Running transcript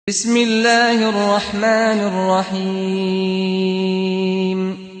بسم الله الرحمن الرحيم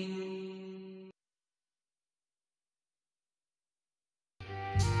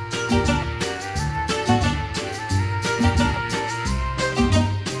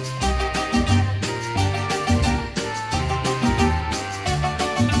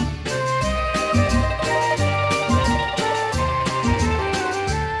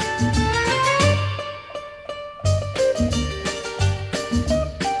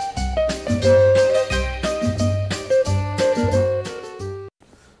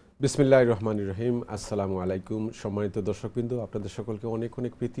বিসমিল্লাহির রহমানির রহিম। আসসালামু আলাইকুম। সম্মানিত দর্শকবৃন্দ, আপনাদের সকলকে অনেক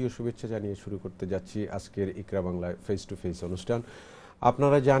অনেক প্রীতি ও শুভেচ্ছা জানিয়ে শুরু করতে যাচ্ছি আজকের ইকরা বাংলা ফেস টু ফেস অনুষ্ঠান।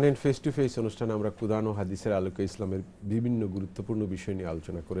 আপনারা জানেন, ফেস টু ফেস অনুষ্ঠানে আমরা কুরআন ও হাদিসের আলোকে ইসলামের বিভিন্ন গুরুত্বপূর্ণ বিষয় নিয়ে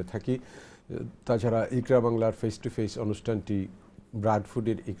আলোচনা করে থাকি। তাছাড়া ইকরা বাংলার ফেস টু ফেস অনুষ্ঠানটি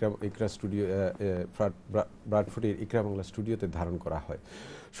ব্রাডফোর্ডের ইকরা বাংলা স্টুডিওতে ধারণ করা হয়।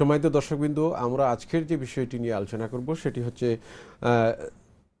 সম্মানিত দর্শকবৃন্দ, আমরা আজকের যে বিষয়টি নিয়ে আলোচনা করব সেটি হচ্ছে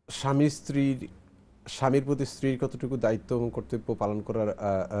স্বামীর প্রতি স্ত্রীর কতটুকু দায়িত্ব এবং কর্তব্য পালন করার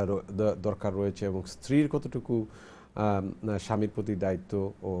দরকার রয়েছে এবং স্ত্রীর কতটুকু স্বামীর প্রতি দায়িত্ব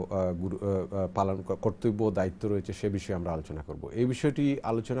ও পালন কর্তব্য ও দায়িত্ব রয়েছে সে বিষয়ে আমরা আলোচনা করব। এই বিষয়টি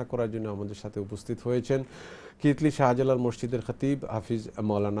আলোচনা করার জন্য আমাদের সাথে উপস্থিত হয়েছেন কিতলি শাহজালাল মসজিদের খতিব হাফিজ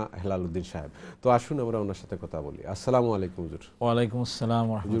মৌলানা হেলাল উদ্দিন সাহেব। তো আসুন আমরা ওনার সাথে কথা বলি। আসসালামু আলাইকুম হুজুর। ওয়ালাইকুম আসসালাম।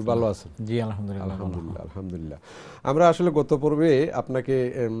 হুজুর ভালো আছেন? জি আলহামদুলিল্লাহ। আলহামদুলিল্লাহ আলহামদুলিল্লাহ। আমরা আসলে গত পর্বে আপনাকে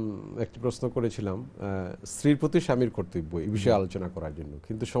একটি প্রশ্ন করেছিলাম স্ত্রীর প্রতি স্বামীর কর্তব্য, এই বিষয়ে আলোচনা করার জন্য,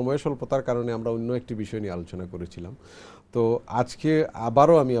 কিন্তু সময়ের স্বল্পতার কারণে আমরা অন্য একটি বিষয় নিয়ে আলোচনা করেছিলাম। তো আজকে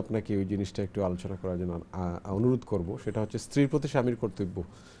আবারও আমি আপনাকে ওই জিনিসটা একটু আলোচনা করার জন্য অনুরোধ করব, সেটা হচ্ছে স্ত্রীর প্রতি স্বামীর কর্তব্য,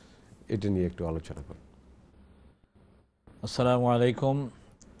 এটা নিয়ে একটু আলোচনা করুন। আসসালামু আলাইকুম।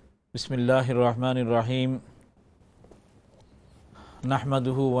 বিসমিল্লাহির রহমানির রহিম।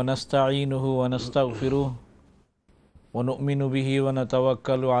 নাহমাদুহু ওয়া নাস্তাঈনুহু ওয়া নাস্তাগফিরুহু ওয়া নু'মিনু বিহি ওয়া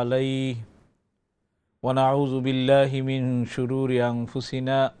নাতাওয়াক্কালু আলাইহি ওয়া নাউযু বিল্লাহি মিন শুরুরি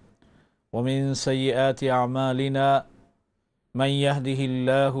আনফুসিনা ওয়া মিন সাইয়্যাতি আ'মালিনা মান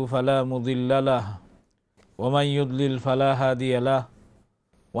ইয়াহদিহিল্লাহু ফালা মুদিল্লা লাহু ওয়া মান ইউদ্লিল ফালা হাদিয়া লাহু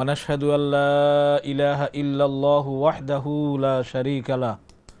ونشهد أن لا إله إلا الله وحده لا شريك له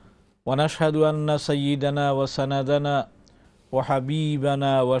ونشهد أن سيدنا وسندنا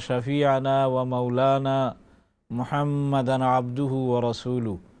وحبيبنا وشفيعنا ومولانا محمدا عبده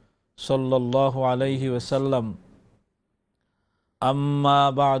ورسوله صلى الله عليه وسلم أما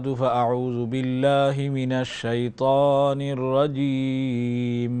بعد فأعوذ بالله من الشيطان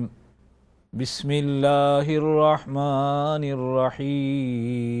الرجيم بسم الله الرحمن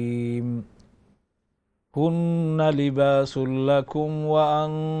الرحيم هن لباس لكم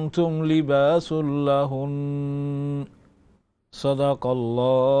وأنتم لباس لهن صدق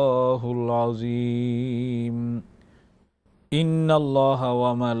الله العظيم إن الله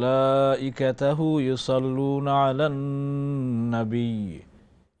وملائكته يصلون على النبي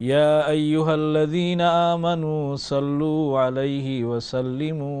يا أيها الذين آمنوا صلوا عليه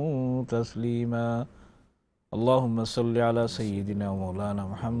وسلموا تسليما اللهم صل على سيدنا مولانا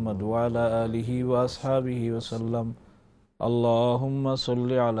محمد وعلى آله وأصحابه وسلم اللهم صل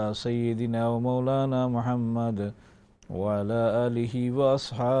على سيدنا ومولانا محمد وعلى آله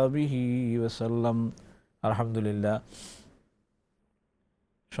وأصحابه وسلم الحمد لله।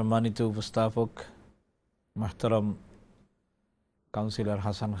 সম্মানিত উপস্থাপক محترم কাউন্সিলর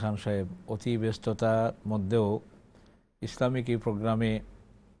হাসান খান সাহেব, অতি ব্যস্ততার মধ্যেও ইসলামিক এই প্রোগ্রামে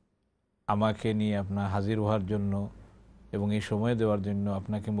আমাকে নিয়ে আপনার হাজির হওয়ার জন্য এবং এই সময় দেওয়ার জন্য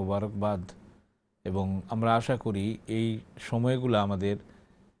আপনাকে মোবারকবাদ। এবং আমরা আশা করি এই সময়গুলো আমাদের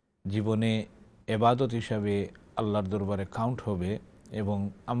জীবনে এবাদত হিসাবে আল্লাহর দরবারে কাউন্ট হবে এবং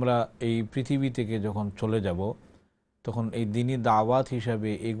আমরা এই পৃথিবী থেকে যখন চলে যাব তখন এই দ্বীনি দাওয়াত হিসাবে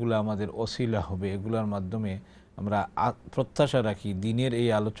এগুলো আমাদের ওসিলা হবে। এগুলোর মাধ্যমে আমরা প্রত্যাশা রাখি দ্বীনের এই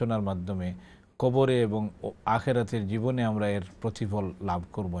আলোচনার মাধ্যমে কবরে এবং আখিরাতের জীবনে আমরা এর প্রতিফল লাভ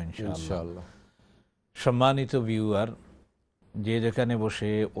করব ইনশাআল্লাহ। সম্মানিত ভিউয়ার, যে যেখানে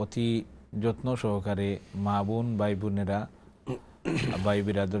বসে অতি যত্ন সহকারে মা বোন ভাই বোনেরা ভাই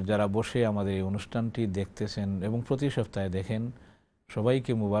বিরাদর যারা বসে আমাদের এই অনুষ্ঠানটি দেখতেছেন এবং প্রতি সপ্তাহে দেখেন,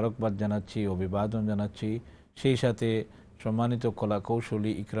 সবাইকে মুবারকবাদ জানাচ্ছি, অভিবাদন জানাচ্ছি। সেই সাথে সম্মানিত কলা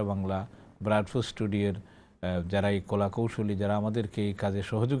কৌশলী ইকরা বাংলা ব্রাডফোর্ড স্টুডিওর যারা এই কলা কৌশলী যারা আমাদেরকে এই কাজে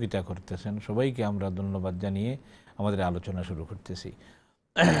সহযোগিতা করতেছেন সবাইকে আমরা ধন্যবাদ জানিয়ে আমাদের আলোচনা শুরু করতেছি।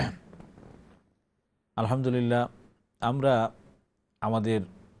 আলহামদুলিল্লাহ, আমরা আমাদের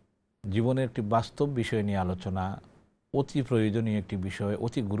জীবনের একটি বাস্তব বিষয় নিয়ে আলোচনা, অতি প্রয়োজনীয় একটি বিষয়,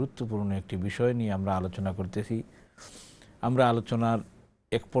 অতি গুরুত্বপূর্ণ একটি বিষয় নিয়ে আমরা আলোচনা করতেছি। আমরা আলোচনার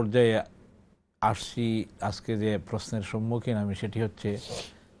এক পর্যায়ে আসছি আজকে যে প্রশ্নের সম্মুখীন আমি, সেটি হচ্ছে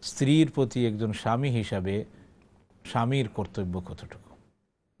স্ত্রীর প্রতি একজন স্বামী হিসাবে স্বামীর কর্তব্য কতটুকু।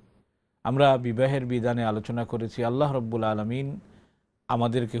 আমরা বিবাহের বিধানে আলোচনা করেছি, আল্লাহ রব্বুল আলামিন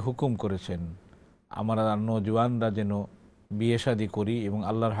আমাদেরকে হুকুম করেছেন আমরা নওজোয়ানরা যেন বিয়ে শাদী করি, এবং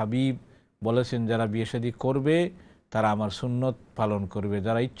আল্লাহর হাবিব বলেছেন যারা বিয়ে শাদী করবে তারা আমার সুন্নত পালন করবে,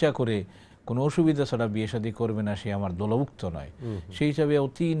 যারা ইচ্ছা করে কোনো অসুবিধা ছাড়া বিয়ে শাদী করবে না সে আমার দলভুক্ত নয়। সেই হিসাবে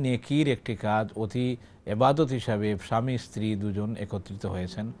অতি নেকির একটি কাজ, অতি এবাদত হিসাবে স্বামী স্ত্রী দুজন একত্রিত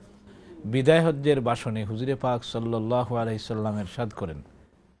হয়েছেন। বিদায় হজ্জের ভাষণে হুজুরে পাক সাল্লাল্লাহু আলাইহি সাল্লাম ইরশাদ করেন,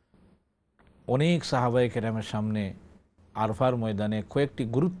 অনেক সাহাবায়ে কেরামের সামনে আরফার ময়দানে কয়েকটি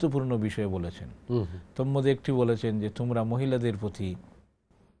গুরুত্বপূর্ণ বিষয় বলেছেন। তোর মধ্যে একটি বলেছেন যে তোমরা মহিলাদের প্রতি,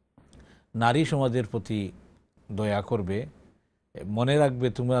 নারী সমাজের প্রতি দয়া করবে, মনে রাখবে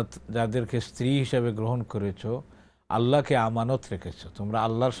তোমরা যাদেরকে স্ত্রী হিসাবে গ্রহণ করেছ আল্লাহকে আমানত রেখেছ, তোমরা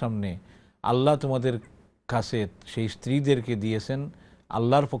আল্লাহর সামনে, আল্লাহ তোমাদের কাছে সেই স্ত্রীদেরকে দিয়েছেন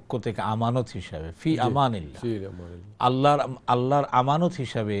আল্লাহর পক্ষ থেকে আমানত হিসাবে, ফি আমানিল্লাহ, আল্লাহর আমানত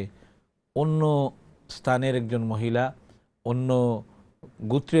হিসাবে। অন্য স্থানের একজন মহিলা, অন্য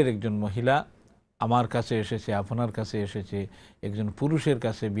গোত্রের একজন মহিলা আমার কাছে এসেছে, আপনার কাছে এসেছে একজন পুরুষের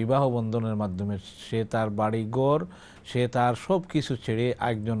কাছে বিবাহ বন্ধনের মাধ্যমে, সে তার বাড়িঘর, সে তার সব কিছু ছেড়ে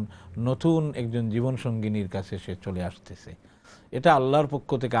নতুন একজন জীবনসঙ্গিনীর কাছে সে চলে আসতেছে। এটা আল্লাহর পক্ষ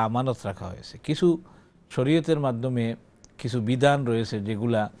থেকে আমানত রাখা হয়েছে। কিছু শরীয়তের মাধ্যমে কিছু বিধান রয়েছে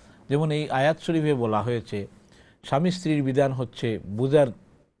যেগুলা, যেমন এই আয়াত শরীফে বলা হয়েছে স্বামী স্ত্রীর বিধান হচ্ছে বুজার,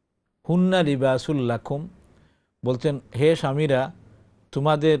 হুন্না লিবাসুল লাকুম, বলছেন হে স্বামীরা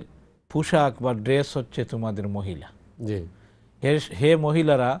তোমাদের পোশাক বা ড্রেস হচ্ছে তোমাদের মহিলা, হে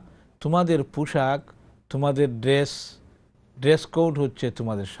মহিলারা তোমাদের পোশাক, তোমাদের ড্রেস কোড হচ্ছে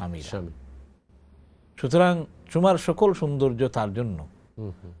তোমাদের স্বামী। সুতরাং তোমার সকল সৌন্দর্য তার জন্য,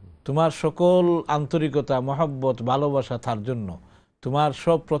 তোমার সকল আন্তরিকতা, মহব্বত, ভালোবাসা তার জন্য, তোমার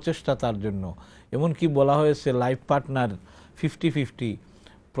সব প্রচেষ্টা তার জন্য। এমনকি বলা হয়েছে লাইফ পার্টনার 50-50,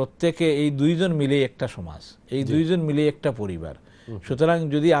 প্রত্যেকে এই দুইজন মিলে একটা সমাজ, এই দুইজন মিলে একটা পরিবার। সুতরাং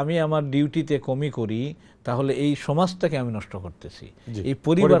যদি আমি আমার ডিউটিতে কমই করি তাহলে এই সমাজটাকে আমি নষ্ট করতেছি, এই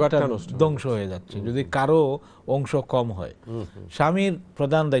পরিবারটা ধ্বংস হয়ে যাচ্ছে যদি কারো অংশ কম হয়। স্বামীর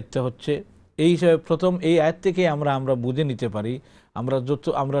প্রধান দায়িত্ব হচ্ছে, এই হিসাবে প্রথম এই আয়াত থেকে আমরা বুঝে নিতে পারি, আমরা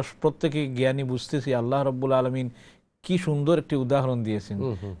প্রত্যেকে জ্ঞানী বুঝতেছি আল্লাহ রাব্বুল আলামিন কি সুন্দর একটি উদাহরণ দিয়েছেন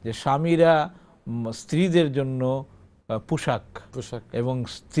যে স্বামীরা স্ত্রীদের জন্য পোশাক এবং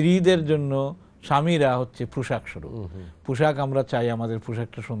স্ত্রীদের জন্য স্বামীরা হচ্ছে পোশাক স্বরূপ। পোশাক আমরা চাই আমাদের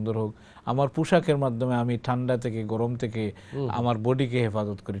পোশাকটা সুন্দর হোক, আমার পোশাকের মাধ্যমে আমি ঠান্ডা থেকে, গরম থেকে আমার বডিকে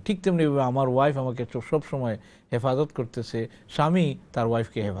হেফাজত করি। ঠিক তেমনি আমার ওয়াইফ আমাকে সব সময় হেফাজত করতেছে, স্বামী তার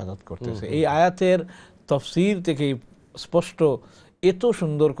ওয়াইফকে হেফাজত করতেছে। এই আয়াতের তাফসীর থেকে স্পষ্ট, এত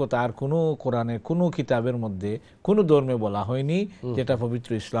সুন্দর কথা আর কোনো কোরআনের কোনো কিতাবের মধ্যে কোনো ধর্মে বলা হয়নি যেটা পবিত্র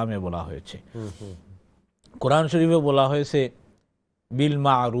ইসলামে বলা হয়েছে। কোরআন শরীফে বলা হয়েছে বিল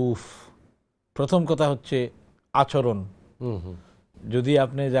মারুফ। প্রথম কথা হচ্ছে আচরণ। যদি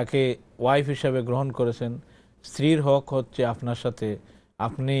আপনি যাকে ওয়াইফ হিসাবে গ্রহণ করেছেন, স্ত্রীর হক হচ্ছে আপনার সাথে,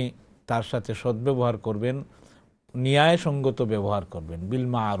 আপনি তার সাথে সদ্ব্যবহার করবেন, ন্যায়সঙ্গত ব্যবহার করবেন। বিল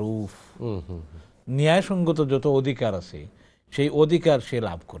মারুফ, ন্যায়সঙ্গত যত অধিকার আছে সেই অধিকার সে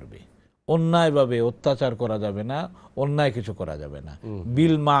লাভ করবে। অন্যায়ভাবে অত্যাচার করা যাবে না, অন্যায় কিছু করা যাবে না।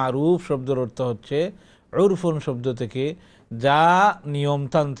 বিল মারুফ শব্দের অর্থ হচ্ছে উরফুন শব্দ থেকে যা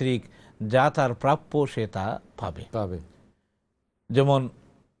নিয়মতান্ত্রিক, যা তার প্রাপ্য সে তা পাবে। যেমন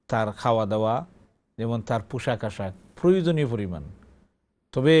তার খাওয়া দাওয়া, যেমন তার পোশাক আশাক প্রয়োজনীয় পরিমাণ।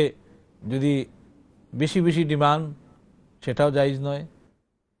 তবে যদি বেশি বেশি ডিমান্ড, সেটাও জায়েজ নয়,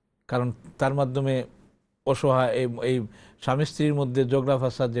 কারণ তার মাধ্যমে অসহায় এই স্বামী স্ত্রীর মধ্যে ঝগড়া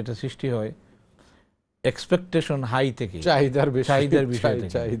ফাসাদ যেটা সৃষ্টি হয় এক্সপেকটেশন হাই থেকে, চাহিদার বিষয়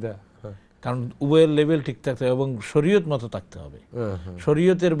থেকে। কারণ উভয়ের লেভেল ঠিক থাকতে হবে এবং শরীয়ত মতো থাকতে হবে।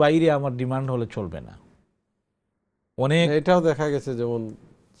 শরীয়তের বাইরে আমার ডিমান্ড হলে চলবে না। অনেক এটাও দেখা গেছে, যেমন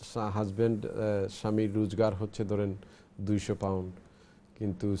হাজবেন্ড, স্বামীর রোজগার হচ্ছে ধরেন 200 পাউন্ড,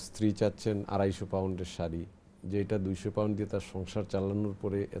 কিন্তু স্ত্রী চাচ্ছেন 250 পাউন্ডের শাড়ি, যে এটা 200 পাউন্ড দিয়ে তার সংসার চালানোর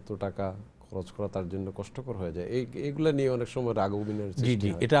পরে এত টাকা খরচ করা তার জন্য কষ্টকর হয়ে যায়। এইগুলা নিয়ে অনেক সময় রাগ অভিনয়ের সৃষ্টি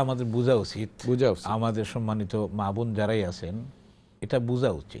হয়। এটা আমাদের বোঝা উচিত। আমাদের সম্মানিত মা বোন যারাই আছেন এটা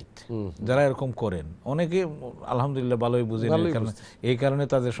বোঝা উচিত, যারা এরকম করেন। অনেকে আলহামদুলিল্লাহ ভালোই বুঝেন, এই কারণে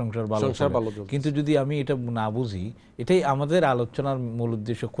তাদের সংসার ভালো। কিন্তু যদি আমি এটা না বুঝি, এটাই আমাদের আলোচনার মূল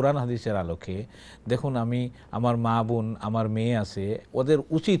উদ্দেশ্য। কোরআন হাদিসের আলোকে দেখুন, আমি আমার মা বোন, আমার মেয়ে আছে, ওদের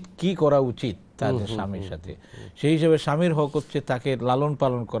উচিত কি করা উচিত তাদের স্বামীর সাথে। সেই হিসেবে স্বামীর হক হচ্ছে তাকে লালন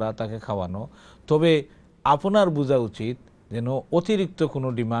পালন করা, তাকে খাওয়ানো। তবে আপনার বোঝা উচিত যেন অতিরিক্ত কোনো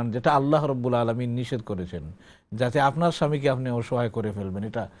ডিমান্ড, যেটা আল্লাহ রাব্বুল আলামিন নিষেধ করেছেন, যাতে আপনার স্বামীকে আপনি অসহায় করে ফেলবেন,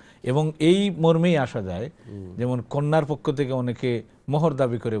 এটা। এবং এই মর্মেই আসা যায়, যেমন কন্যার পক্ষ থেকে অনেকে মোহর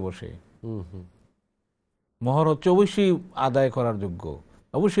দাবি করে বসে। মোহর হচ্ছে অবশ্যই আদায় করার যোগ্য,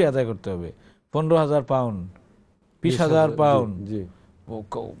 অবশ্যই আদায় করতে হবে। 15,000 পাউন্ড, 20,000 পাউন্ড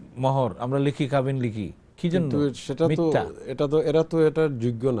মোহর আমরা লিখি, কাবিন লিখি, কি জন্য? সেটা তো এরা তো এটার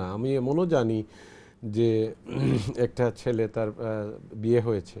যোগ্য না। আমি এমনও জানি যে একটা ছেলে, তার বিয়ে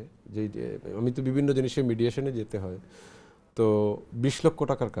হয়েছে, যে আমি তো বিভিন্ন জিনিসের মিডিয়েশনে যেতে হয়, তো 20 লক্ষ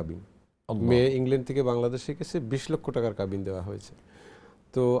টাকার কাবিন, মেয়ে ইংল্যান্ড থেকে বাংলাদেশে গেছে, 20 লক্ষ টাকার কাবিন দেওয়া হয়েছে।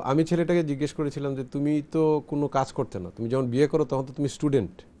 তো আমি ছেলেটাকে জিজ্ঞেস করেছিলাম যে তুমি তো কোনো কাজ করতে না, তুমি যখন বিয়ে করো তখন তো তুমি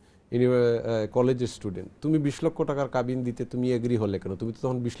স্টুডেন্ট, কলেজের স্টুডেন্ট, তুমি 20 লক্ষ টাকার কাবিন দিতে তুমি এগ্রি হলে কেন? তুমি তো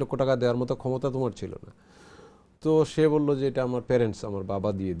তখন 20 লক্ষ টাকা দেওয়ার মতো ক্ষমতা তোমার ছিল না। তো সে বললো যে এটা আমার প্যারেন্টস, আমার বাবা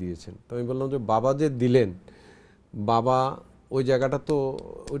দিয়েছেন। তো আমি বললাম যে বাবা যে দিলেন, বাবা ওই জায়গাটা তো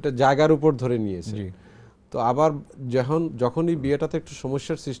ওইটা জায়গার উপর ধরে নিয়েছে। তো আবার যখনই বিয়েটাতে একটু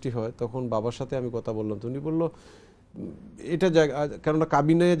সমস্যার সৃষ্টি হয়, তখন বাবার সাথে আমি কথা বললাম, তো উনি বললো এটা জায়গা, কেননা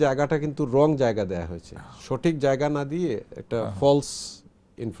কাবিনে জায়গাটা কিন্তু রং জায়গা দেয়া হয়েছে, সঠিক জায়গা না দিয়ে একটা ফলস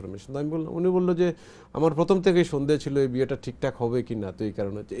ইনফরমেশন। আমি বললাম, উনি বললো যে আমার প্রথম থেকেই সন্দেহ ছিল এই বিয়েটা ঠিকঠাক হবে কি না, তো এই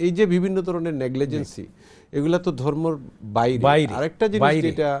কারণে হচ্ছে এই যে বিভিন্ন ধরনের নেগলিজেন্সি, এগুলা তো ধর্মর বাইরে। আরেকটা জিনিস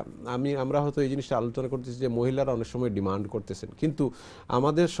যেটা আমরা হয়তো এই জিনিসটা আলোচনা করতেছি, যে মহিলারা অনেক সময় ডিমান্ড করতেছেন, কিন্তু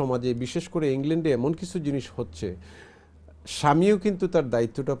আমাদের সমাজে বিশেষ করে ইংল্যান্ডে এমন কিছু জিনিস হচ্ছে, স্বামীও কিন্তু তার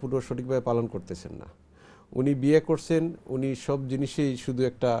দায়িত্বটা পুরো সঠিকভাবে পালন করতেছেন না। উনি বিয়ে করছেন, উনি সব জিনিসেই শুধু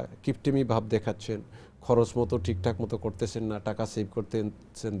একটা কিপটেমি ভাব দেখাচ্ছেন, খরচ মতো ঠিকঠাক মতো করতেছেন না, টাকা সেভ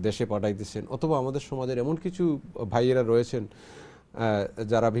করতেছেন, দেশে পাঠাইতেছেন। অথবা আমাদের সমাজের এমন কিছু ভাইয়েরা রয়েছেন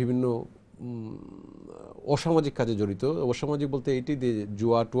যারা বিভিন্ন অসামাজিক কাজে জড়িত। অসামাজিক বলতে এইটি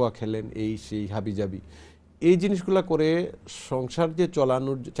জুয়া টুয়া খেলেন, এই সেই হাবিজাবি, এই জিনিসগুলা করে সংসার যে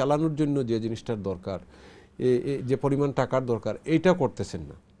চালানোর জন্য যে জিনিসটার দরকার, যে পরিমাণ টাকার দরকার, এইটা করতেছেন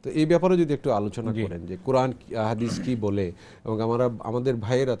না। তো এই ব্যাপারে যদি একটু আলোচনা করেন যে কোরআন হাদিস কি বলে, এবং আমাদের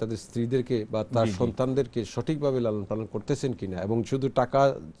ভাইয়েরা তাদের স্ত্রীদেরকে বা তার সন্তানদেরকে সঠিকভাবে লালন পালন করতেছেন কিনা, এবং শুধু টাকা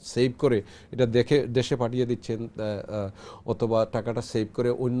সেভ করে এটা দেশে পাঠিয়ে দিচ্ছেন, অথবা টাকাটা সেভ করে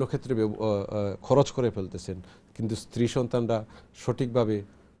অন্য ক্ষেত্রে খরচ করে ফেলতেছেন, কিন্তু স্ত্রী সন্তানরা সঠিকভাবে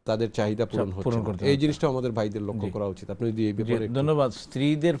তাদের চাহিদা পূরণ হচ্ছে, এই জিনিসটা আমাদের ভাইদের লক্ষ্য করা উচিত। আপনি যদি এই ব্যাপারে। ধন্যবাদ।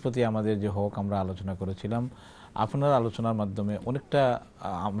 স্ত্রীদের প্রতি আমাদের যে হক আমরা আলোচনা করেছিলাম, আপনার আলোচনার মাধ্যমে অনেকটা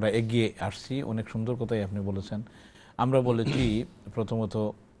আমরা এগিয়ে আসছি। অনেক সুন্দর কথাই আপনি বলেছেন। আমরা বলেছি প্রথমত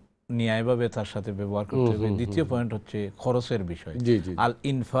ন্যায়ভাবে তার সাথে ব্যবহার করতে হবে, দ্বিতীয় পয়েন্ট হচ্ছে খরচের বিষয়, আল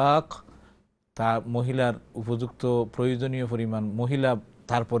ইনফাক, তার মহিলার উপযুক্ত প্রয়োজনীয় পরিমাণ, মহিলা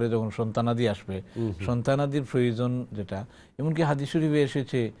তারপরে যখন সন্তানাদি আসবে, সন্তানাদির প্রয়োজন যেটা, এমনকি হাদিস শরীফে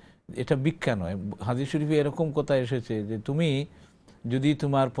এসেছে, এটা ভিক্ষা নয়, হাদিস শরীফে এরকম কথা এসেছে যে তুমি যদি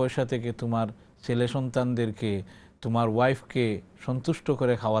তোমার পয়সা থেকে তোমার ছেলে সন্তানদেরকে, তোমার ওয়াইফকে সন্তুষ্ট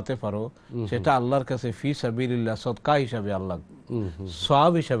করে খাওয়াতে পারো, সেটা আল্লাহর কাছে ফি সাবিলিল্লাহ সদকা হিসাবে আল্লাহ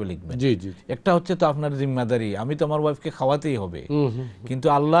সওয়াব হিসাবে লিখবেন। একটা হচ্ছে তো আপনার জিম্মাদারি, আমি তো আমার ওয়াইফকে খাওয়াতেই হবে, কিন্তু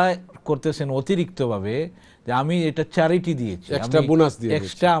আল্লাহ করতেছেন অতিরিক্ত ভাবে যে আমি এটা চ্যারিটি দিয়েছি,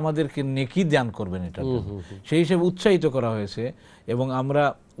 এক্সট্রা আমাদেরকে নেকি দান করবেন, এটা সেই হিসেবে উৎসাহিত করা হয়েছে। এবং আমরা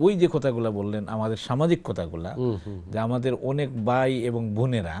ওই যে কথাগুলা বললেন, আমাদের সামাজিক কথাগুলা, যে আমাদের অনেক ভাই এবং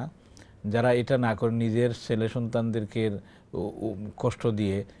বোনেরা যারা এটা না করে নিজের ছেলে সন্তানদেরকে কষ্ট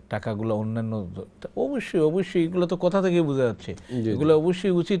দিয়ে টাকাগুলো অন্যান্য, অবশ্যই অবশ্যই এগুলো তো কথা থেকে বোঝা যাচ্ছে, এগুলো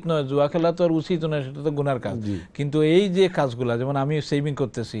অবশ্যই উচিত নয়, জুয়া খেলা তো আর উচিত নয়, সেটা তো গুনার কাজ। কিন্তু এই যে কাজগুলা, যেমন আমি সেভিং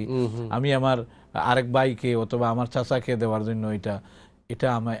করতেছি, আমি আমার আরেক ভাইকে অথবা আমার চাচাকে দেওয়ার জন্য, এটা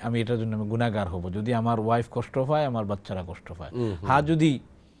আমি এটার জন্য আমি গুনাহগার হব যদি আমার ওয়াইফ কষ্ট পায়, আমার বাচ্চারা কষ্ট পায়। হ্যাঁ, যদি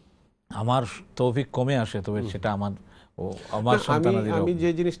আমার তৌফিক কমে আসে, তবে সেটা আমার আমি যে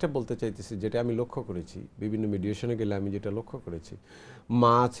জিনিসটা বলতে চাইতেছি, যেটা আমি লক্ষ্য করেছি বিভিন্ন মিডিয়েশনে গেলে, আমি যেটা লক্ষ্য করেছি,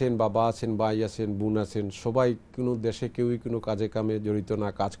 মা আছেন, বাবা আছেন, ভাই আছেন, বোন আছেন, সবাই কোনো দেশে কেউই কোনো কাজে কামে জড়িত না,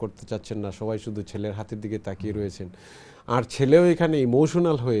 কাজ করতে চাচ্ছেন না, সবাই শুধু ছেলের হাতের দিকে তাকিয়ে রয়েছেন। আর ছেলেও এখানে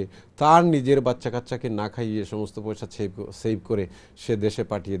ইমোশনাল হয়ে তার নিজের বাচ্চা কাচ্চাকে না খাইয়ে সমস্ত পয়সা সেভ করে সে দেশে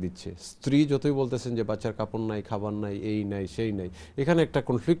পাঠিয়ে দিচ্ছে। স্ত্রী যতই বলতেছেন যে বাচ্চার কাপড় নাই, খাবার নাই, এই নাই, সেই নাই, এখানে একটা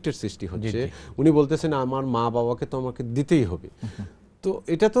কনফ্লিক্টের সৃষ্টি হচ্ছে। উনি বলতেছেন আমার মা বাবাকে তো আমাকে দিতেই হবে। তো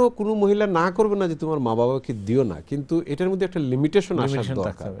এটা তো কোনো মহিলা না করবে না যে তোমার মা বাবাকে দিও না, কিন্তু এটার মধ্যে একটা লিমিটেশন আসার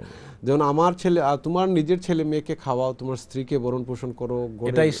দরকার। যেমন আমার ছেলে, তোমার নিজের ছেলে মেয়েকে খাওয়াও, তোমার স্ত্রীকে ভরণ পোষণ করো,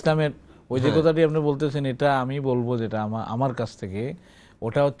 এটা ইসলামের ওই যে কথাটি আপনি বলতেছেন, এটা আমি বলবো যেটা আমার কাছ থেকে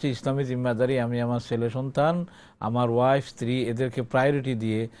ওটা হচ্ছে ইসলামী জিম্মাদারি। আমি আমার ছেলে সন্তান, আমার ওয়াইফ, স্ত্রী, এদেরকে প্রায়োরিটি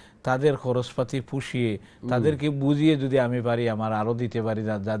দিয়ে তাদের খরচপাতি পুষিয়ে তাদেরকে বুঝিয়ে যদি আমি পারি আমার আরো দিতে পারি,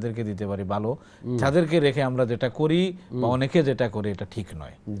 যাদেরকে দিতে পারি ভালো, তাদেরকে রেখে আমরা যেটা করি বা অনেকে যেটা করে এটা ঠিক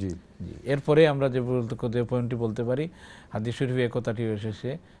নয়। এরপরে আমরা যে পয়েন্টটি বলতে পারি, হাদিস শরীফে একথাটি এসেছে,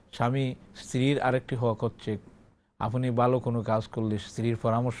 স্বামী স্ত্রীর আরেকটি হক হচ্ছে আপনি ভালো কোনো কাজ করলে স্ত্রীর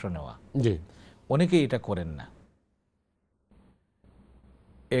পরামর্শ নেওয়া। অনেকেই এটা করেন না।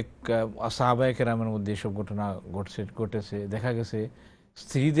 এক সাহাবায়ে কেরামের মধ্যে এসব ঘটনা ঘটেছে, দেখা গেছে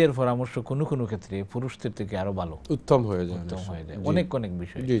স্ত্রীদের পরামর্শ কোনো কোনো ক্ষেত্রে পুরুষদের থেকে আরো ভালো, উত্তম হয়ে যায় অনেক অনেক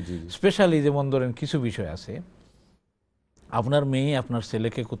বিষয়। স্পেশালি যেমন ধরেন কিছু বিষয় আছে, আপনার মেয়ে আপনার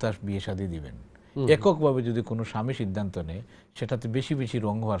ছেলেকে কোথায় বিয়ে শাদী দিবেন, এককভাবে যদি কোনো স্বামী সিদ্ধান্ত নেয় সেটাতে বেশি বেশি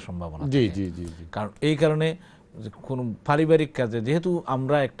রং হওয়ার সম্ভাবনা থাকে। কারণ এই কারণে কোনো পারিবারিক কাজে, যেহেতু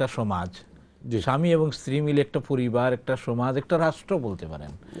আমরা একটা সমাজ, স্বামী এবং স্ত্রী মিলে একটা পরিবার, একটা সমাজ, একটা রাষ্ট্র বলতে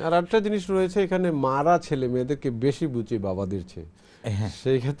পারেন। আর একটা জিনিস রয়েছে এখানে, মারা ছেলে মেয়েদেরকে বেশি বুঝে বাবাদের চেয়ে।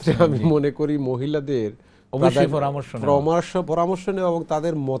 সেই ক্ষেত্রে আমি মনে করি মহিলাদের অবশ্যই পরামর্শ নেওয়া এবং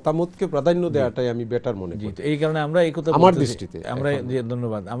তাদের মতামতকে প্রাধান্য দেওয়াটাই আমি বেটার মনে করি। এই কারণে আমরা এই কথা আমার দৃষ্টিতে,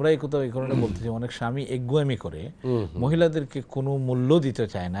 ধন্যবাদ, আমরা এই কথা এই কারণে বলতেছি, অনেক স্বামী একগুয়ামি করে মহিলাদেরকে কোনো মূল্য দিতে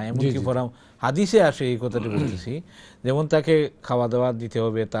চায় না। এমনকি হাদিসে আসে এই কথাটি বলতেছি, যেমন তাকে খাওয়া দাওয়া দিতে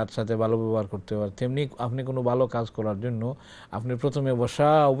হবে, তার সাথে ভালো ব্যবহার করতে হবে, তেমনি আপনি কোনো ভালো কাজ করার জন্য আপনি প্রথমে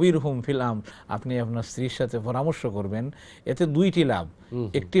ওয়াশাউইরহুম ফিল আমর, আপনি আপনার স্ত্রীর সাথে পরামর্শ করবেন। এতে দুইটি লাভ,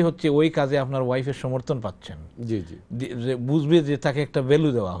 একটি হচ্ছে ওই কাজে আপনার ওয়াইফের সমর্থন পাচ্ছেন, বুঝবে যে তাকে একটা ভ্যালু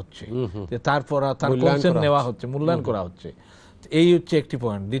দেওয়া হচ্ছে, যে তারপর তার কনসেন্ট নেওয়া হচ্ছে, মূল্যায়ন করা হচ্ছে। এই হচ্ছে একটি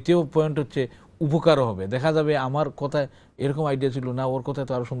পয়েন্ট। দ্বিতীয় পয়েন্ট হচ্ছে উপকারও হবে, দেখা যাবে আমার কথায় এরকম আইডিয়া ছিল না, ওর কথায়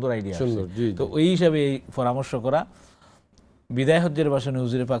তো আরো সুন্দর আইডিয়া আছে। তো এই হিসাবে এই পরামর্শ করা। বিদায় হজ্জের ভাষণে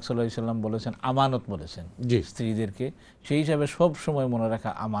হুজুরে পাক সাল্লাল্লাহু আলাইহি সাল্লাম বলেছেন আমানত বলেছেন স্ত্রীদেরকে, সেই হিসাবে সব সময় মনে রাখা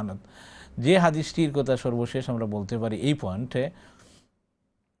আমানত। যে হাদিসটির কথা সর্বশেষ আমরা বলতে পারি এই পয়েন্টে,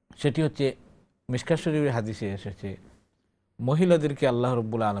 সেটি হচ্ছে মিশকাত শরীফের হাদিসে এসেছে, মহিলাদেরকে আল্লাহ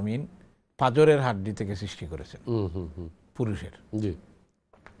রাব্বুল আলামিন পাজরের হাড্ডি থেকে সৃষ্টি করেছেন পুরুষের।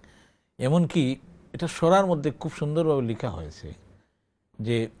 এমনকি এটা সূরার মধ্যে খুব সুন্দরভাবে লেখা হয়েছে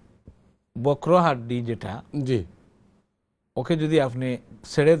যে বক্র হাড্ডি যেটা, ওকে যদি আপনি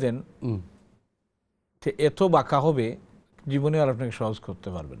ছেড়ে দেন এত বাঁকা হবে জীবনে আর আপনাকে সহজ করতে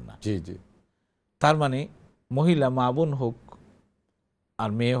পারবেন না। তার মানে মহিলা, মা বোন হোক আর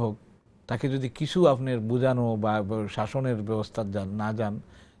মেয়ে হোক, তাকে যদি কিছু আপনার বোঝানো বা শাসনের ব্যবস্থা না যান,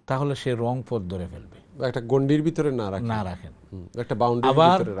 তাহলে সে রং পথ ধরে ফেলবে, একটা গণ্ডির ভিতরে না রাখেন, একটা বাউন্ডারির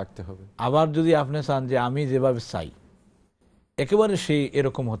ভিতরে রাখতে হবে। আবার যদি আপনি চান যে আমি যেভাবে চাই একেবারে সেই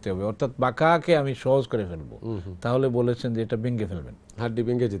এরকম হতে হবে, অর্থাৎ বাঁকাকে আমি সহজ করে ফেলবো, তাহলে বলেছেন যে এটা ভেঙে ফেলবেন, হাড্ডি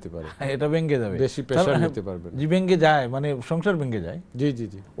ভেঙে যেতে পারে, এটা ভেঙে যাবে, বেশি প্রেসার নিতে পারবেন। জি, ভেঙে যায় মানে সংসার ভেঙে যায়।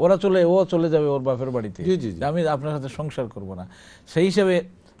 ও চলে যাবে ওর বাপের বাড়িতে, আমি আপনার সাথে সংসার করব না। সেই হিসাবে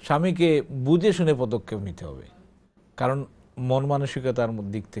স্বামীকে বুঝে শুনে পদক্ষেপ নিতে হবে। কারণ মন মানসিকতার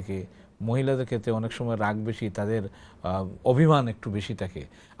দিক থেকে মহিলাদের ক্ষেত্রে অনেক সময় রাগ বেশি, তাদের অভিমান একটু বেশি থাকে।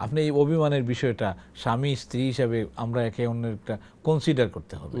 আপনি এই অভিমানের বিষয়টা স্বামী স্ত্রী হিসাবে আমরা একে অন্যের একটা কনসিডার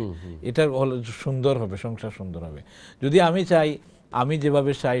করতে হবে, এটা হলে সুন্দর হবে, সংসার সুন্দর হবে। যদি আমি চাই, আমি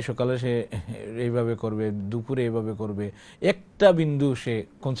যেভাবে চাই সকালে সে এইভাবে করবে, দুপুরে এইভাবে করবে, একটা বিন্দু সে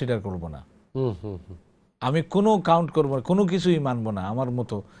কনসিডার করব না, আমি কোনো কাউন্ট করবো না, কোনো কিছুই মানবো না আমার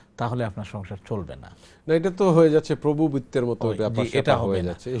মতো, তাহলে আপনার সংসার চলবে না। এটা তো হয়ে যাচ্ছে প্রভুবৃত্তের মতো ব্যাপার, এটা হয়ে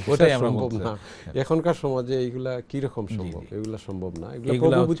যাচ্ছে, ওটাই সম্ভব না এখনকার সমাজে। এইগুলা কি রকম সম্ভব? এগুলা সম্ভব না, এগুলা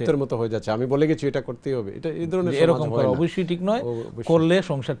প্রভুবৃত্তের মতো হয়ে যাচ্ছে। আমি বলে গেছি এটা করতেই হবে, এটা এই ধরনের এরকম করা অবশ্যই ঠিক নয়, করলে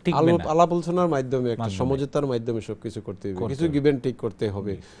সংসার টিকবে না। আলাপ আলোচনার মাধ্যমে, একটা সমঝোতার মাধ্যমে সবকিছু করতে হবে, কিছু গিভ এন্ড টেক করতে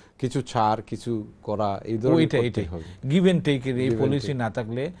হবে, কিছু ছাড়, কিছু করা, এই ধরনের করতে হবে। গিভ এন্ড টেকের এই পলিসি না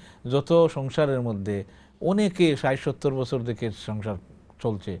থাকলে যত সংসারের মধ্যে অনেকে ৬০-৭০ বছর থেকে সংসার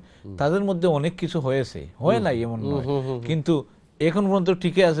চলছে, তাদের মধ্যে অনেক কিছু হয়েছে, হয় নাই এমন নয়, কিন্তু এখন পর্যন্ত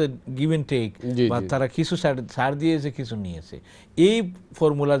টিকে আছে গিভ এন্ড টেক, বা তারা কিছু ছাড় দিয়েছে, কিছু নিয়েছে। এই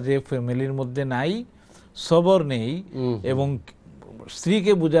ফর্মুলা যে ফ্যামিলির মধ্যে নাই, সবর নেই, এবং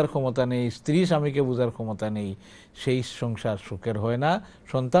স্ত্রীকে বোঝার ক্ষমতা নেই, স্ত্রী স্বামীকে বোঝার ক্ষমতা নেই, সেই সংসার সুখের হয় না।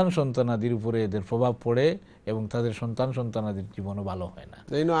 সন্তানাদির উপরে এদের প্রভাব পড়ে এবং তাদের সন্তানাদির জীবনও ভালো হয় না।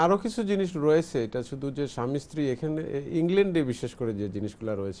 আরো কিছু জিনিস রয়েছে, এটা শুধু যে স্বামী স্ত্রী, এখানে ইংল্যান্ডে বিশেষ করে যে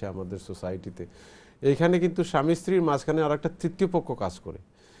জিনিসগুলো রয়েছে আমাদের সোসাইটিতে, এখানে কিন্তু স্বামী স্ত্রীর মাঝখানে আর একটা তৃতীয় পক্ষ কাজ করে,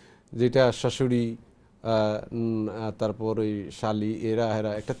 যেটা শাশুড়ি, তারপর ওই শালি, এরা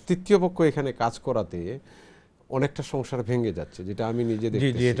একটা তৃতীয় পক্ষ এখানে কাজ করাতে অনেকটা সংসার ভেঙে যাচ্ছে, যেটা আমি নিজে জি জি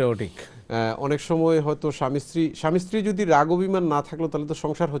দেখতেছি। এটাও ঠিক। অনেক সময় হয়তো স্বামী স্ত্রী যদি রাগ অভিমান না থাকলো তাহলে তো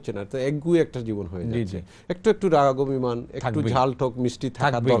সংসার হচ্ছে না, তো একগুয়ে একটা জীবন হয়ে জি যাচ্ছে। জি একটু একটু রাগ অভিমান, একটু থাকবেই ঝাল ঠক মিষ্টি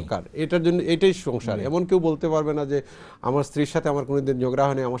থাকা থাকবেই। দরকার, এটার জন্য এটাই সংসার। জি। এমন কেউ বলতে পারবে না যে আমার স্ত্রীর সাথে আমার কোনোদিন ঝগড়া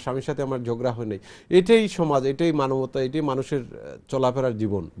হয়নি, আমার স্বামীর সাথে আমার ঝগড়া হয় নাই। এটাই সমাজ, এটাই মানবতা, এটাই মানুষের চলাফেরার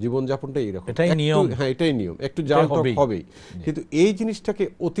জীবনযাপনটাই এরকম। এটাই একটু নিয়ম, হ্যাঁ এটাই নিয়ম, একটু এটাই জাল টক হবেই। হবেই। জি। কিন্তু এই জিনিসটাকে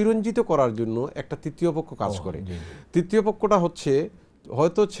অতিরঞ্জিত করার জন্য একটা তৃতীয় পক্ষ কাজ করে। জি জি তৃতীয় পক্ষটা হচ্ছে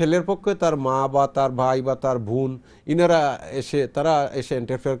হয়তো ছেলের পক্ষে তার মা বা তার ভাই বা তার বোন, তারা এসে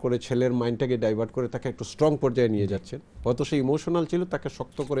ইন্টারফেয়ার করে ছেলের মাইন্ডটাকে ডাইভার্ট করে তাকে একটু স্ট্রং পর্যায়ে নিয়ে যাচ্ছেন। হয়তো সে ইমোশনাল ছিল, তাকে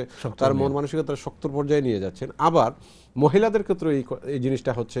শক্ত করে তার মন মানসিকতা শক্ত পর্যায়ে নিয়ে যাচ্ছেন। আবার মহিলাদের ক্ষেত্রে এই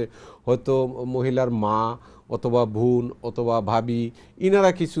জিনিসটা হচ্ছে হয়তো মহিলার মা অথবা বোন অথবা ভাবি,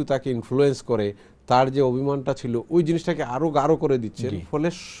 ইনারা কিছু তাকে ইনফ্লুয়েন্স করে তার যে অভিমানটা ছিল ওই জিনিসটাকে আরো গাঢ় করে দিচ্ছেন।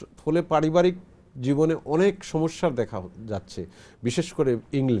 ফলে পারিবারিক জীবনে অনেক সমস্যার দেখা যাচ্ছে, বিশেষ করে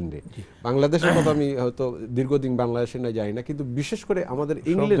ইংল্যান্ডে। বাংলাদেশের কথা আমি হয়তো দীর্ঘদিন বাংলাদেশে না যাই না, কিন্তু বিশেষ করে আমাদের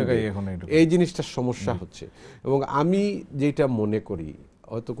ইংল্যান্ডে এই জিনিসটার সমস্যা হচ্ছে। এবং আমি যেটা মনে করি,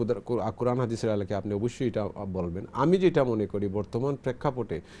 হয়তো কোরআন হাদিসের আলোকে আপনি অবশ্যই এটা বলবেন, আমি যেটা মনে করি বর্তমান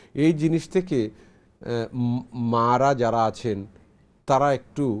প্রেক্ষাপটে এই জিনিস থেকে মারা যারা আছেন তারা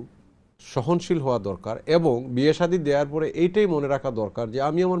একটু সহনশীল হওয়া দরকার। এবং বিয়ে শাদী দেওয়ার পরে এইটাই মনে রাখা দরকার যে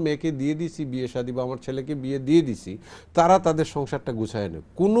আমি আমার মেয়েকে দিয়ে দিছি বিয়ে শাদী, বা আমার ছেলেকে বিয়ে দিয়ে দিছি, তারা তাদের সংসারটা গুছায় নেয়।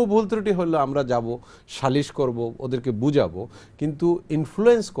 কোনো ভুল ত্রুটি হলে আমরা যাব, সালিশ করব, ওদেরকে বুঝাবো। কিন্তু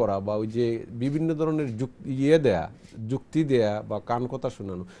ইনফ্লুয়েন্স করা বা ওই যে বিভিন্ন ধরনের যুক্তি দেয়া বা কান কথা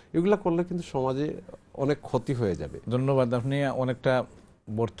শোনানো, এগুলো করলে কিন্তু সমাজে অনেক ক্ষতি হয়ে যাবে। ধন্যবাদ। আপনি অনেকটা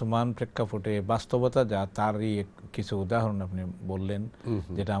বর্তমান প্রেক্ষাপটে বাস্তবতা যা তারই কিছু উদাহরণ আপনি বললেন,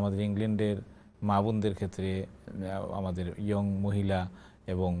 যেটা আমাদের ইংল্যান্ডের মা বোনদের ক্ষেত্রে, আমাদের ইয়ং মহিলা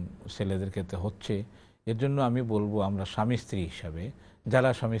এবং ছেলেদের ক্ষেত্রে হচ্ছে। এর জন্য আমি বলবো, আমরা স্বামী স্ত্রী হিসাবে, যারা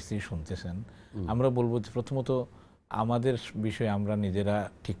স্বামী স্ত্রী শুনতেছেন, আমরা বলবো যে প্রথমত আমাদের বিষয়ে আমরা নিজেরা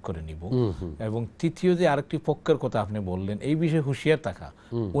ঠিক করে নিব। এবং তৃতীয় যে আরেকটি পক্ষের কথা আপনি বললেন, এই বিষয়ে হুঁশিয়ার থাকা,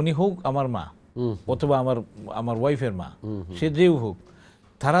 উনি হোক আমার মা অথবা আমার ওয়াইফের মা, সে যেও হোক,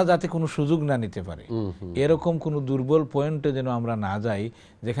 তারা যাতে কোনো সুযোগ না নিতে পারে, এরকম কোনো দুর্বল পয়েন্টে যেন আমরা না যাই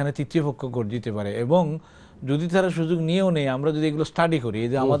যেখানে তৃতীয় পক্ষ গর্জিতে পারে। এবং যদি তারা সুযোগ নিয়েও নেই, আমরা যদি এগুলো স্টাডি করি,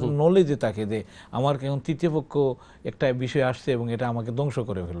 যে আমাদের নলেজে থাকে যে আমার কেমন তৃতীয় পক্ষ একটা বিষয় আসছে এবং এটা আমাকে ধ্বংস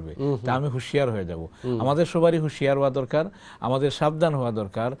করে ফেলবে, তা আমি হুঁশিয়ার হয়ে যাব। আমাদের সবারই হুঁশিয়ার হওয়া দরকার, আমাদের সাবধান হওয়া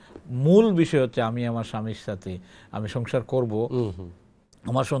দরকার। মূল বিষয় হচ্ছে আমি আমার স্বামীর সাথে আমি সংসার করব,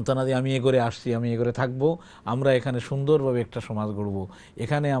 আমার সন্তানাদি আমি এ করে আসছি, আমি এ করে থাকবো, আমরা এখানে সুন্দরভাবে একটা সমাজ গড়ব।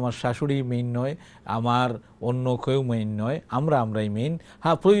 এখানে আমার শাশুড়ি মেইন নয়, আমার অন্য কেউ মেইন নয়, আমরাই মেইন।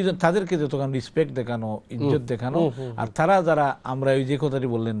 হ্যাঁ, প্রয়োজন তাদেরকে যতক্ষণ রেসপেক্ট দেখানো, ইজ্জত দেখানো। আর তারা যারা, আমরা ওই যে কথাটি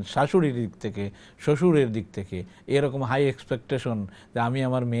বললেন শাশুড়ির দিক থেকে, শ্বশুরের দিক থেকে এরকম হাই এক্সপেকটেশন যে আমি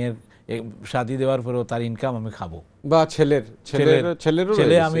আমার মেয়ের শাদি দেওয়ার পরেও তার ইনকাম আমি খাবো, বা ছেলে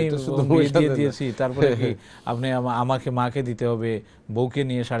আমি বিয়ে দিয়ে দিয়েছি, তারপরে কি আপনি আমাকে মাকে দিতে হবে, বউকে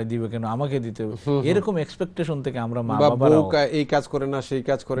নিয়ে শাড়ি দিবে কেন, আমাকে দিতে হবে, এরকম এক্সপেকটেশন থেকে আমরা মা বাবারাও এই কাজ করে না সেই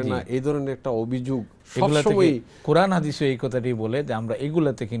কাজ করে না, এই ধরনের একটা অভিযোগ এগুলা থেকে, কোরআন হাদিসে এই কথাটি বলে যে আমরা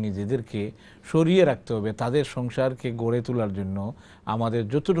এগুলা থেকে নিজেদেরকে সরিয়ে রাখতে হবে। তাদের সংসারকে গড়ে তোলার জন্য আমাদের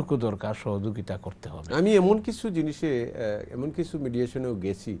যতটুকু দরকার সহযোগিতা করতে হবে। আমি এমন কিছু মিডিয়েশনেও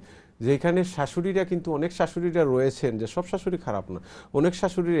গেছি যেখানে শাশুড়িরা, কিন্তু অনেক শাশুড়িরা রয়েছেন, যে সব শাশুড়ি খারাপ না, অনেক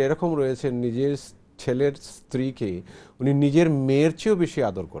শাশুড়ি এরকম রয়েছেন নিজের ছেলের স্ত্রীকে উনি নিজের মেয়ের চেয়েও বেশি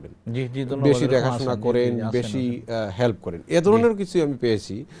আদর করেন, বেশি দেখাশোনা করেন, বেশি হেল্প করেন। এ ধরনের কিছু আমি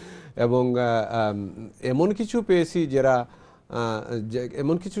পেয়েছি। এবং এমন কিছু পেয়েছি যারা,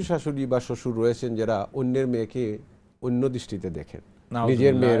 এমন কিছু শাশুড়ি বা শ্বশুর রয়েছেন যারা অন্যের মেয়েকে অন্য দৃষ্টিতে দেখেন,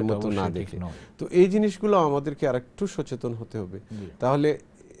 নিজের মেয়ের মতো না দেখে। তো এই জিনিসগুলো আমাদেরকে আরেকটু সচেতন হতে হবে। তাহলে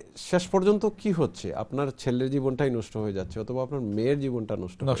শেষ পর্যন্ত কি হচ্ছে, আপনার ছেলের জীবনটাই নষ্ট হয়ে যাচ্ছে অথবা আপনার মেয়ের জীবনটা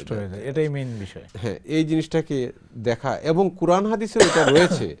নষ্ট হয়ে যায়, এটাই মেইন বিষয়। হ্যাঁ, এই জিনিসটাকে দেখা, এবং কোরআন হাদিসেও এটা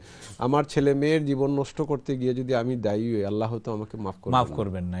রয়েছে, আমার ছেলে মেয়ের জীবন নষ্ট করতে গিয়ে যদি আমি দায়ী হই, আল্লাহ তো আমাকে মাফ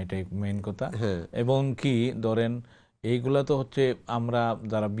করবেন না, এটাই মেইন কথা। এবং কি ধরেন, এইগুলা তো হচ্ছে আমরা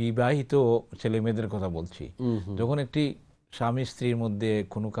যারা বিবাহিত ছেলে মেয়েদের কথা বলছি, যখন একটি স্বামী স্ত্রীর মধ্যে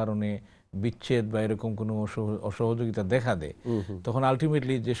কোনো কারণে বিচ্ছেদ বা এরকম কোনো অসহযোগিতা দেখা দেয়, তখন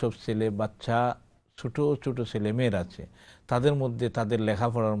আলটিমেটলি যেসব বাচ্চা ছোট ছোট ছেলে মেয়ের আছে, তাদের মধ্যে তাদের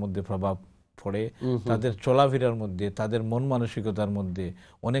লেখাপড়ার মধ্যে প্রভাব পড়ে, তাদের চলাফেরার মধ্যে, তাদের মন মানসিকতার মধ্যে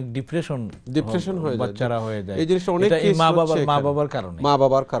অনেক ডিপ্রেশন হয়ে যায়, বাচ্চারা হয়ে যায়। এই জিনিসটা অনেক এটা মা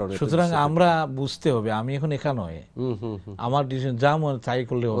বাবার কারণে। সুতরাং আমরা বুঝতে হবে আমি এখন একা নয়, আমার ডিসিশন যা মনে তাই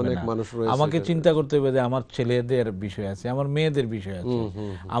করলে হবে না। আমাকে চিন্তা করতে হবে যে আমার ছেলেদের বিষয় আছে, আমার মেয়েদের বিষয় আছে,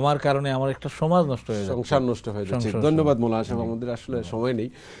 আমার কারণে আমার একটা সমাজ নষ্ট হয়ে যাচ্ছে, সংসার নষ্ট হয়ে যাচ্ছে। ধন্যবাদ মোলানা সাহেব, আমাদের আসলে সময় নেই।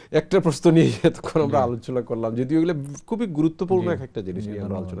 একটা প্রশ্ন নিয়ে এতক্ষণ আমরা আলোচনা করলাম, যদিও এগুলো খুবই গুরুত্বপূর্ণ একটা জিনিস নিয়ে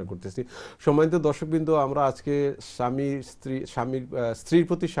আমরা আলোচনা করতেছি। সম্মানিত দর্শকবৃন্দ, আমরা আজকে স্ত্রীর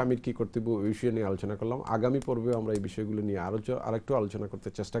প্রতি স্বামীর কি কর্তব্য এই বিষয় নিয়ে আলোচনা করলাম। আগামী পর্বে আমরা এই বিষয়গুলো নিয়ে আরেকটু আলোচনা করতে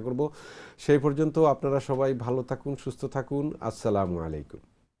চেষ্টা করব। সেই পর্যন্ত আপনারা সবাই ভালো থাকুন, সুস্থ থাকুন। আসসালামু আলাইকুম।